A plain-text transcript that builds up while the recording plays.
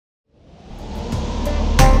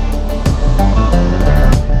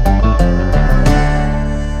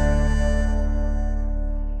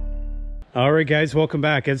Alright guys, welcome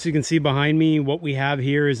back. As you can see behind me, what we have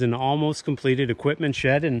here is an almost completed equipment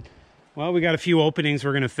shed, and well, we got a few openings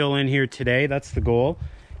we're going to fill in here today. That's the goal.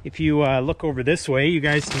 If you look over this way, you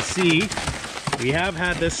guys can see we have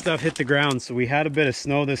had this stuff hit the ground. So we had a bit of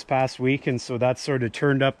snow this past week, and so that sort of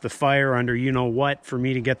turned up the fire under you know what for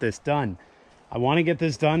me to get this done. I want to get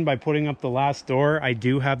this done by putting up the last door. I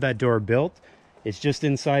do have that door built. It's just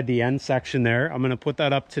inside the end section there. I'm going to put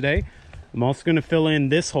that up today. I'm also going to fill in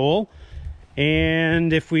this hole.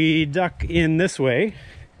 And if we duck in this way,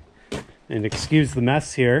 and excuse the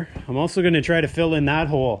mess here, I'm also going to try to fill in that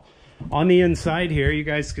hole. On the inside here, you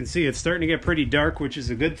guys can see it's starting to get pretty dark, which is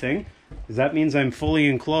a good thing, because that means I'm fully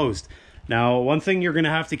enclosed. Now, one thing you're going to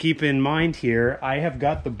have to keep in mind here, I have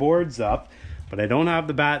got the boards up, but I don't have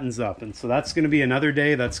the battens up. And so that's going to be another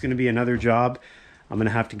day. That's going to be another job. I'm going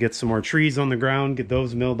to have to get some more trees on the ground, get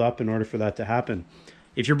those milled up in order for that to happen.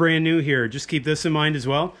 If you're brand new here, just keep this in mind as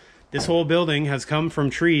well. This whole building has come from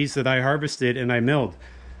trees that I harvested and I milled.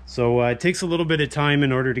 So it takes a little bit of time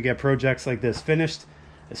in order to get projects like this finished,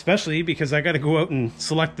 especially because I got to go out and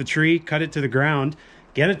select the tree, cut it to the ground,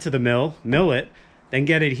 get it to the mill it, then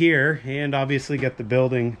get it here, and obviously get the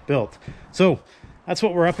building built. So that's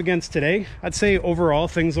what we're up against today. I'd say overall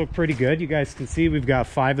things look pretty good. You guys can see we've got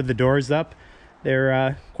 5 of the doors up.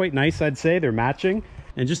 They're quite nice, I'd say. They're matching.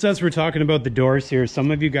 And just as we're talking about the doors here,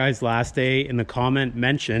 some of you guys last day in the comment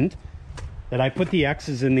mentioned that I put the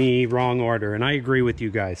X's in the wrong order, and I agree with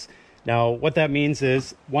you guys. Now, what that means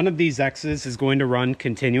is one of these X's is going to run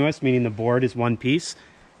continuous, meaning the board is one piece,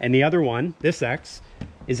 and the other one, this X,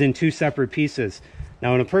 is in 2 separate pieces.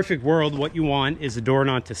 Now, in a perfect world, what you want is a door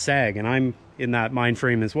not to sag, and I'm in that mind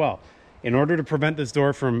frame as well. In order to prevent this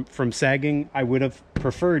door from sagging, I would have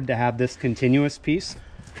preferred to have this continuous piece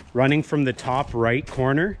running from the top right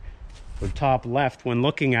corner or top left when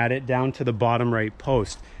looking at it down to the bottom right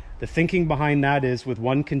post. The thinking behind that is with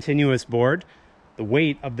one continuous board, the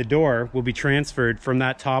weight of the door will be transferred from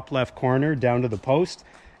that top left corner down to the post,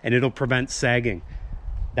 and it'll prevent sagging.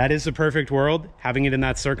 That is the perfect world. Having it in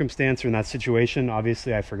that circumstance or in that situation,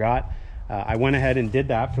 obviously I forgot. I went ahead and did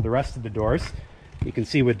that for the rest of the doors. You can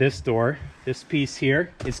see with this door, this piece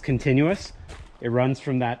here is continuous. It runs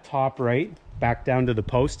from that top right back down to the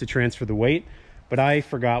post to transfer the weight, but I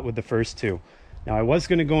forgot with the first 2. Now I was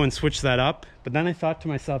going to go and switch that up, but then I thought to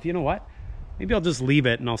myself, you know what? Maybe I'll just leave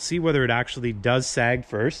it and I'll see whether it actually does sag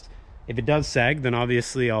first. If it does sag, then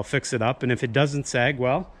obviously I'll fix it up. And if it doesn't sag,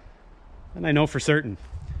 well, then I know for certain.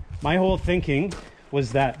 My whole thinking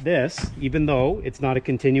was that this, even though it's not a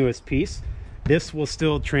continuous piece, this will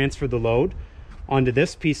still transfer the load onto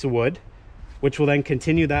this piece of wood, which will then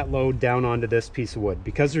continue that load down onto this piece of wood.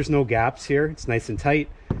 Because there's no gaps here, it's nice and tight,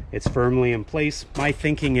 it's firmly in place. My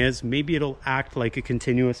thinking is maybe it'll act like a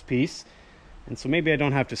continuous piece, and so maybe I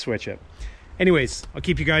don't have to switch it. Anyways, I'll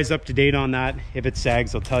keep you guys up to date on that. If it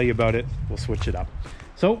sags, I'll tell you about it. We'll switch it up.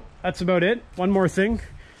 So that's about it. One more thing.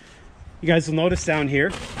 You guys will notice down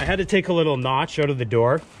here, I had to take a little notch out of the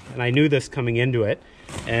door, and I knew this coming into it.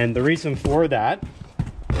 And the reason for that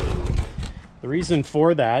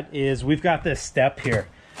is we've got this step here.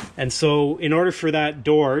 And so in order for that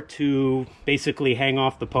door to basically hang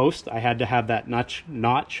off the post, I had to have that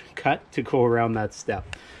notch cut to go around that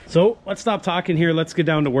step. So let's stop talking here. Let's get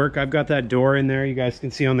down to work. I've got that door in there. You guys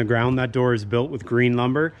can see on the ground, that door is built with green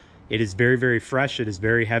lumber. It is very, very fresh. It is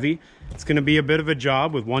very heavy. It's going to be a bit of a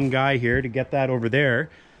job with one guy here to get that over there,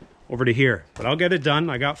 over to here. But I'll get it done.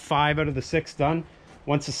 I got 5 out of the 6 done.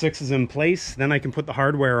 Once the 6 is in place, then I can put the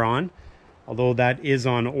hardware on. Although that is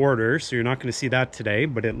on order, so you're not going to see that today.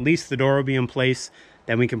 But at least the door will be in place.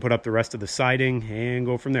 Then we can put up the rest of the siding and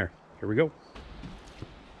go from there. Here we go.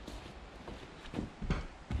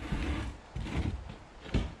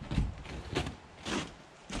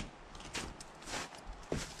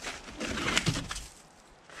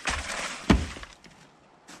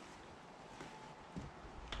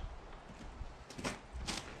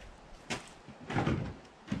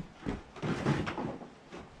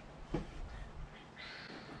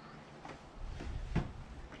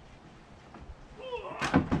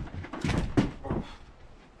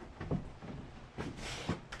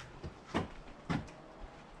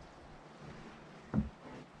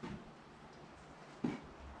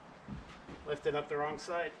 Lifted up the wrong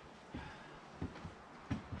side.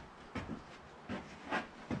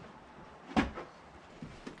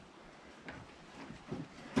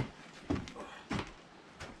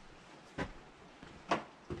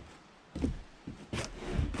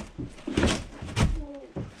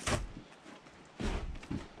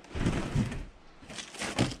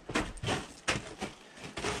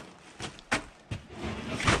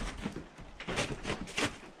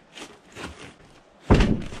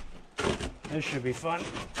 This should be fun.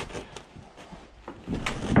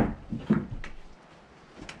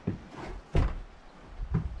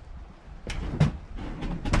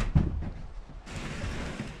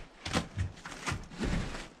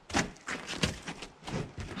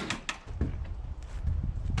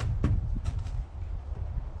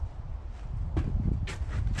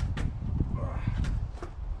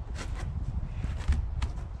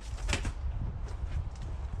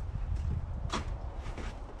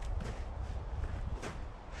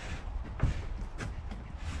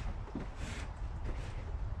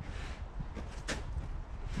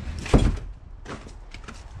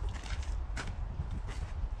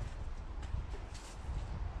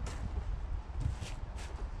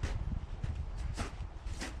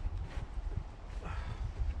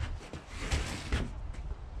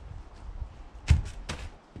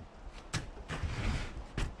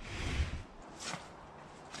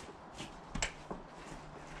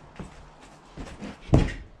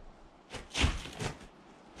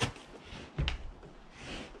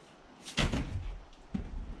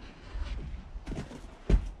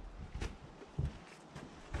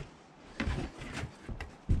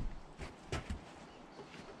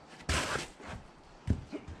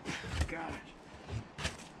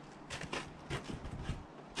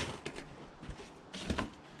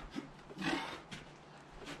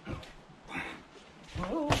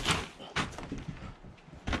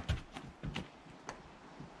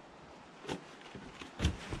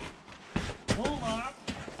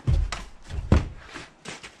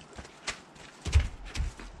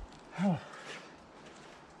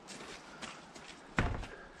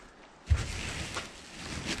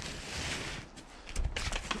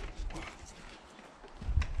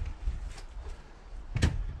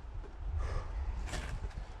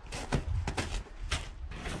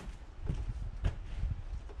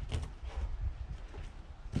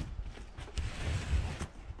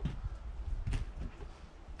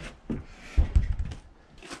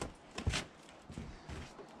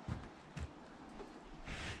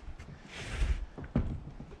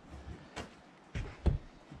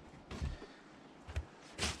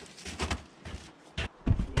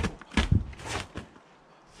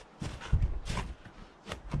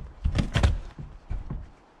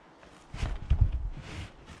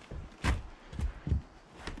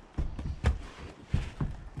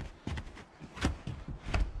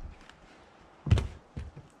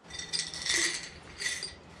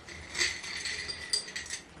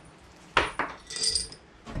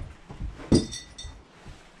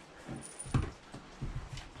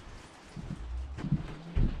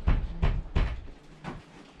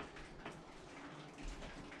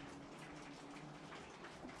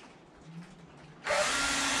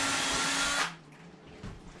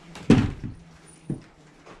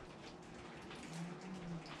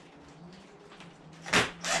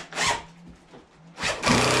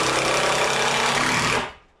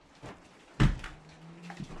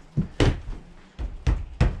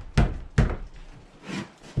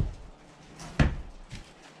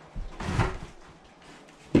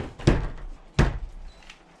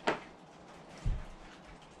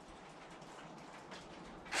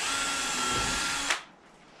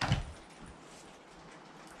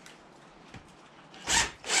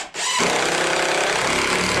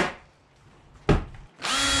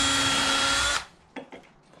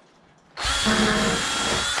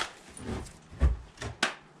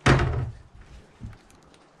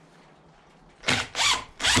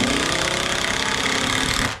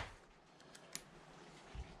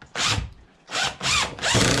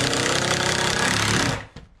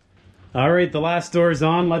 All right, the last door is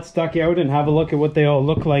on. Let's duck out and have a look at what they all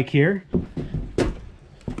look like here.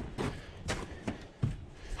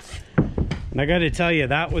 And I got to tell you,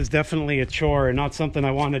 that was definitely a chore and not something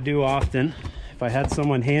I want to do often. If I had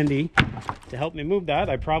someone handy to help me move that,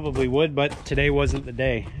 I probably would, but today wasn't the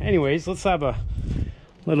day. Anyways, let's have a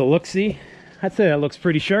little look-see. I'd say that looks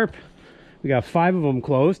pretty sharp. We got 5 of them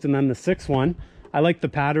closed, and then the 6th one. I like the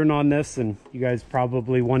pattern on this, and you guys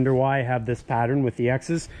probably wonder why I have this pattern with the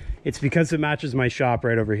X's. It's because it matches my shop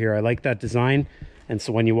right over here. I like that design, and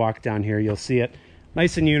so when you walk down here, you'll see it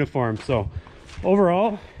nice and uniform. So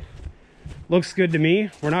overall, looks good to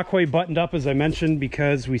me. We're not quite buttoned up, as I mentioned,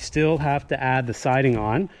 because we still have to add the siding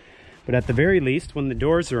on. But at the very least, when the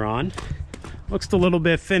doors are on, looks a little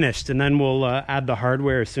bit finished, and then we'll add the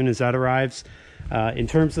hardware as soon as that arrives. In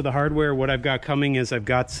terms of the hardware, what I've got coming is I've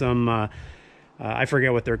got some I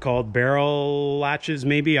forget what they're called, barrel latches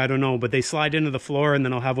maybe, I don't know, but they slide into the floor, and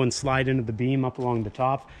then I'll have one slide into the beam up along the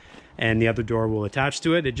top, and the other door will attach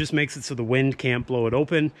to it. It just makes it so the wind can't blow it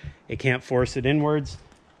open, it can't force it inwards,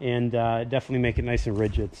 and definitely make it nice and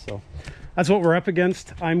rigid. So that's what we're up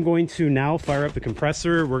against. I'm going to now fire up the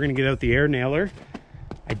compressor. We're going to get out the air nailer.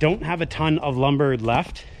 I don't have a ton of lumber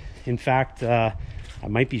left. In fact, I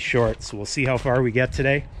might be short, so we'll see how far we get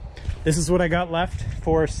today. This is what I got left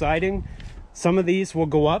for siding. Some of these will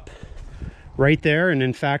go up right there, and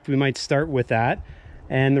in fact we might start with that,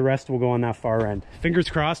 and the rest will go on that far end. Fingers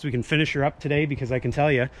crossed we can finish her up today, because I can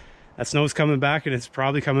tell you that snow's coming back, and it's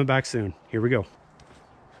probably coming back soon. Here we go.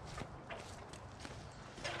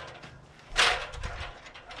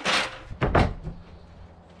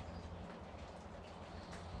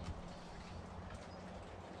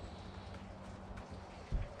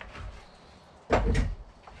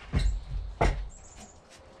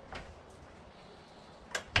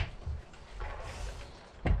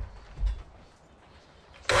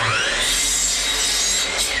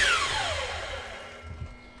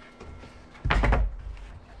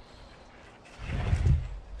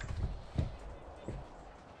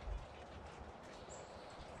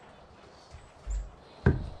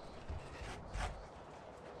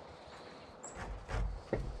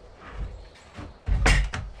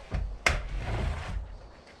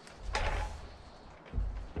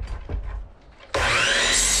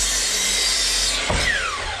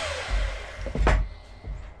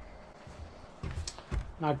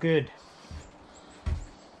 Not good.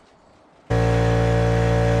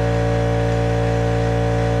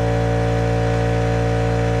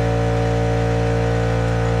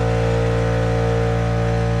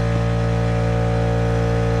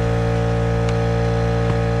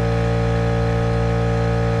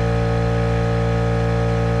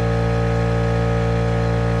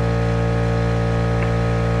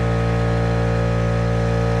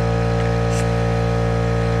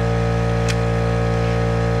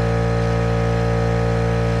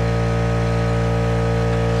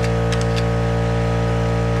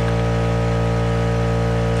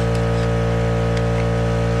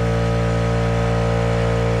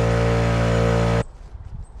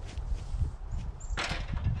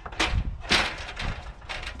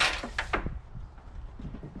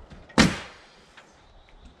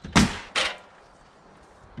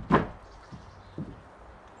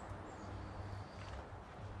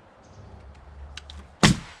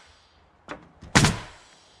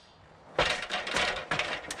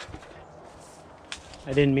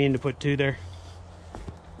 I didn't mean to put two there.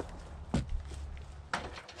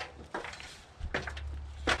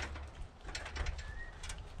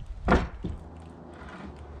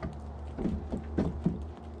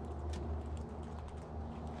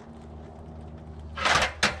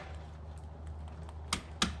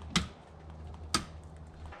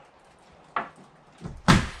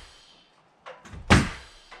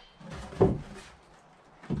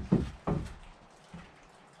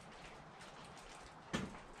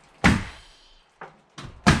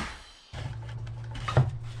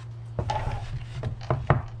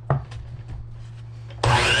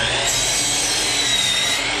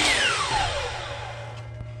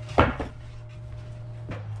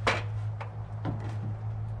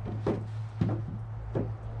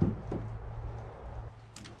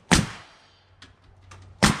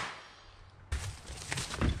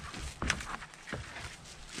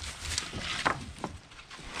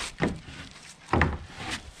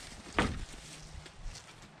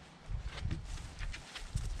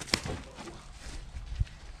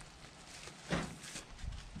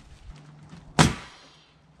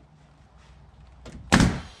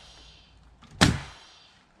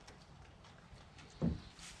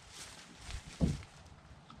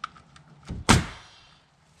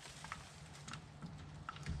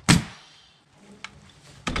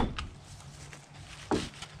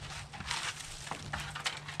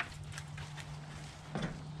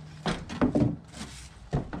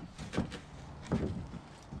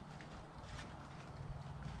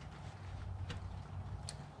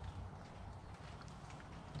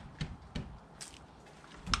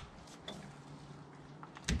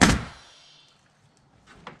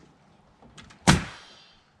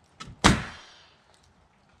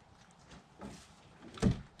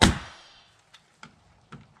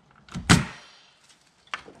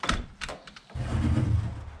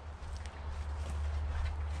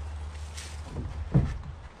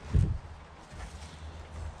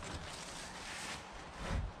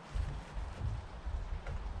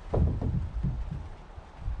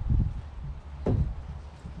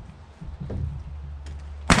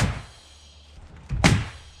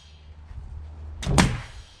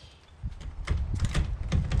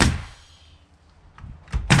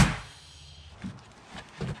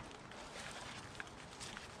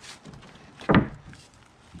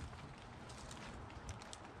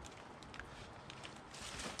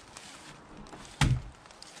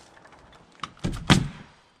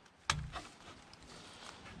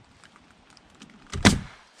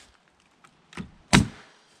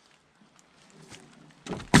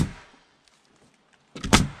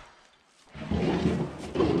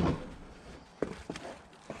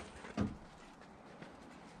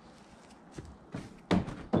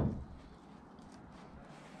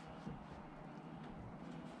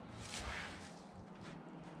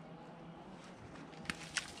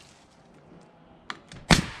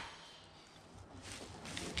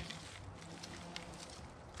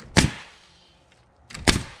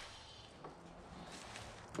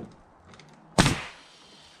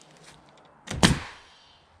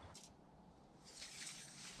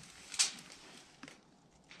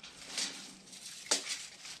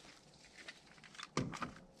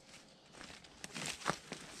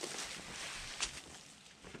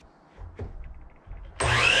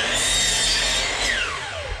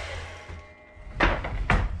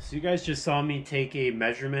 So you guys just saw me take a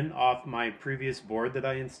measurement off my previous board that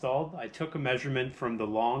I installed. I took a measurement from the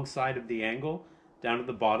long side of the angle down to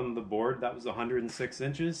the bottom of the board. That was 106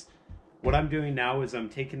 inches. What I'm doing now is I'm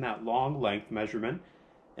taking that long length measurement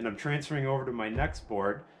and I'm transferring over to my next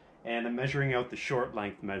board and I'm measuring out the short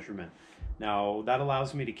length measurement. Now that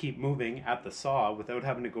allows me to keep moving at the saw without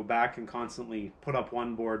having to go back and constantly put up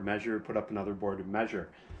one board, measure, put up another board and measure.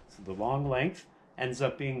 So the long length ends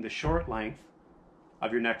up being the short length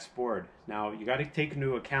of your next board. Now you got to take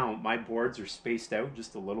into account my boards are spaced out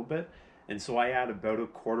just a little bit, and so I add about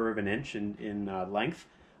 1/4 of an inch in length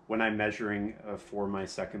when I'm measuring for my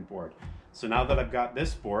second board. So now that I've got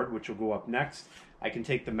this board, which will go up next, I can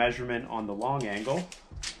take the measurement on the long angle.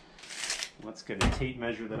 Let's get a tape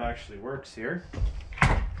measure that actually works here.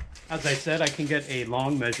 As I said, I can get a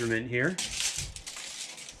long measurement here,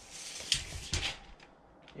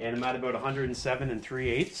 and I'm at about 107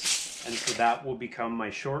 3/8. And so that will become my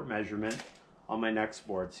short measurement on my next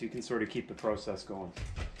board. So you can sort of keep the process going.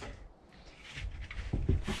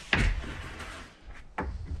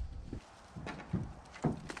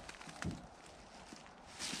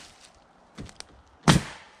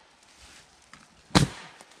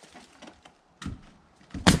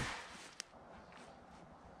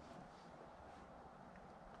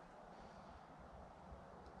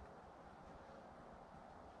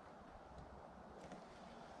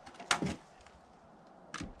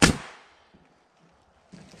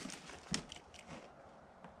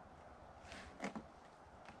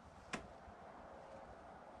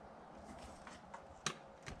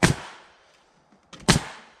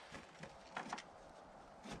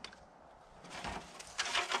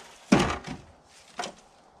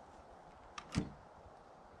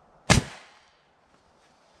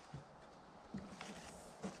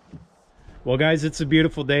 Well guys, it's a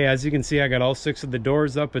beautiful day. As you can see, I got all 6 of the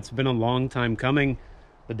doors up. It's been a long time coming,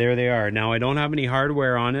 but there they are. Now I don't have any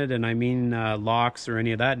hardware on it, and I mean locks or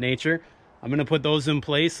any of that nature. I'm going to put those in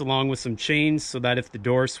place along with some chains so that if the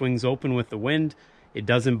door swings open with the wind, it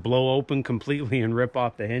doesn't blow open completely and rip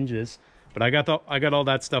off the hinges. But I got all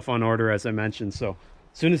that stuff on order, as I mentioned. So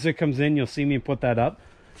as soon as it comes in, you'll see me put that up.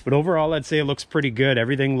 But overall, I'd say it looks pretty good.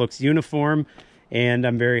 Everything looks uniform, and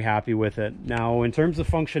I'm very happy with it. Now, in terms of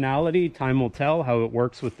functionality, time will tell how it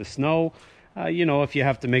works with the snow. You know, if you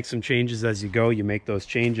have to make some changes as you go, you make those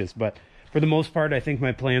changes. But for the most part, I think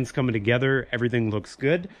my plan's coming together. Everything looks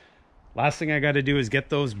good. Last thing I got to do is get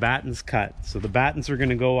those battens cut. So the battens are going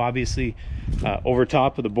to go, obviously, over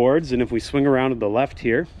top of the boards. And if we swing around to the left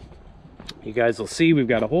here, you guys will see we've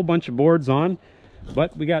got a whole bunch of boards on,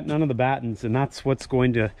 but we got none of the battens. And that's what's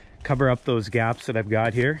going to cover up those gaps that I've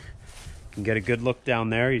got here. You can get a good look down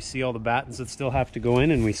there. You see all the battens that still have to go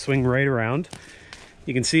in, and we swing right around.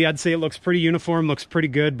 You can see, I'd say it looks pretty uniform, looks pretty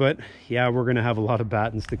good, but yeah, we're going to have a lot of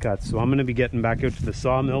battens to cut. So I'm going to be getting back out to the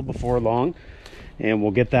sawmill before long, and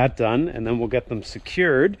we'll get that done, and then we'll get them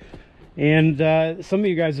secured. And some of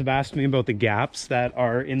you guys have asked me about the gaps that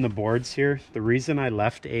are in the boards here. The reason I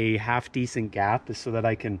left a half-decent gap is so that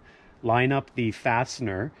I can line up the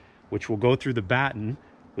fastener, which will go through the batten,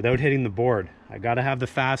 without hitting the board. I got to have the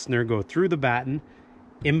fastener go through the batten,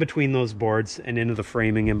 in between those boards, and into the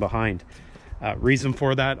framing in behind. Reason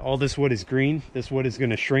for that, all this wood is green. This wood is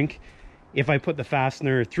going to shrink. If I put the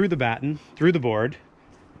fastener through the batten, through the board,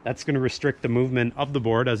 that's going to restrict the movement of the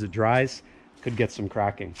board as it dries. Could get some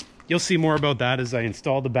cracking. You'll see more about that as I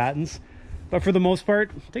install the battens. But for the most part,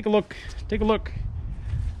 take a look. Take a look.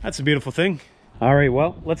 That's a beautiful thing. All right,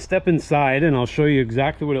 well, let's step inside and I'll show you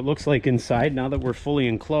exactly what it looks like inside now that we're fully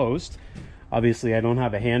enclosed. Obviously, I don't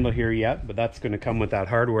have a handle here yet, but that's going to come with that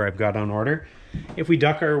hardware I've got on order. If we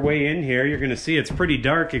duck our way in here, you're going to see it's pretty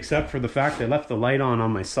dark, except for the fact I left the light on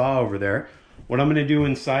my saw over there. What I'm going to do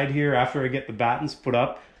inside here after I get the battens put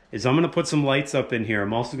up is I'm going to put some lights up in here.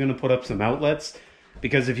 I'm also going to put up some outlets,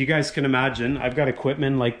 because if you guys can imagine, I've got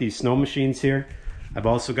equipment like these snow machines here. I've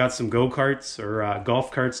also got some go-karts or golf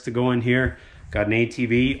carts to go in here. Got an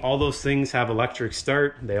ATV. All those things have electric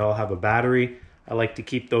start. They all have a battery. I like to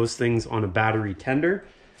keep those things on a battery tender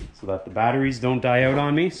so that the batteries don't die out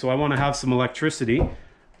on me. So I want to have some electricity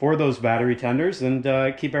for those battery tenders and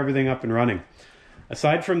keep everything up and running.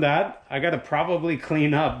 Aside from that, I got to probably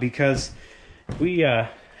clean up, because if we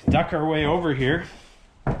duck our way over here,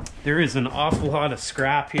 there is an awful lot of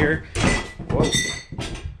scrap here. Whoa.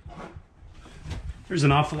 There's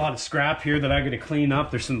an awful lot of scrap here that I got to clean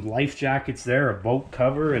up. There's some life jackets there, a boat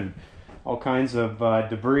cover, and all kinds of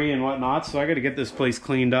debris and whatnot. So I got to get this place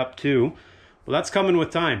cleaned up too. Well, that's coming with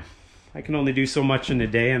time. I can only do so much in a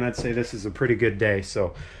day, and I'd say this is a pretty good day.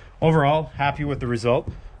 So overall, happy with the result.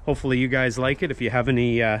 Hopefully you guys like it. If you have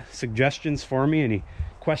any suggestions for me, any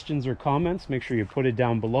questions or comments, make sure you put it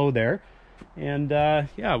down below there. And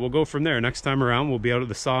yeah, we'll go from there. Next time around, we'll be out at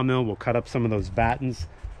the sawmill. We'll cut up some of those battens.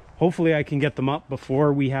 Hopefully I can get them up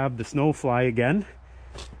before we have the snow fly again,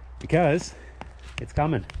 because it's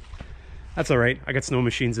coming. That's all right. I got snow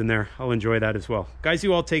machines in there. I'll enjoy that as well. Guys,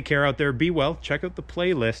 you all take care out there. Be well. Check out the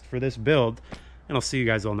playlist for this build, and I'll see you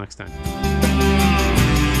guys all next time.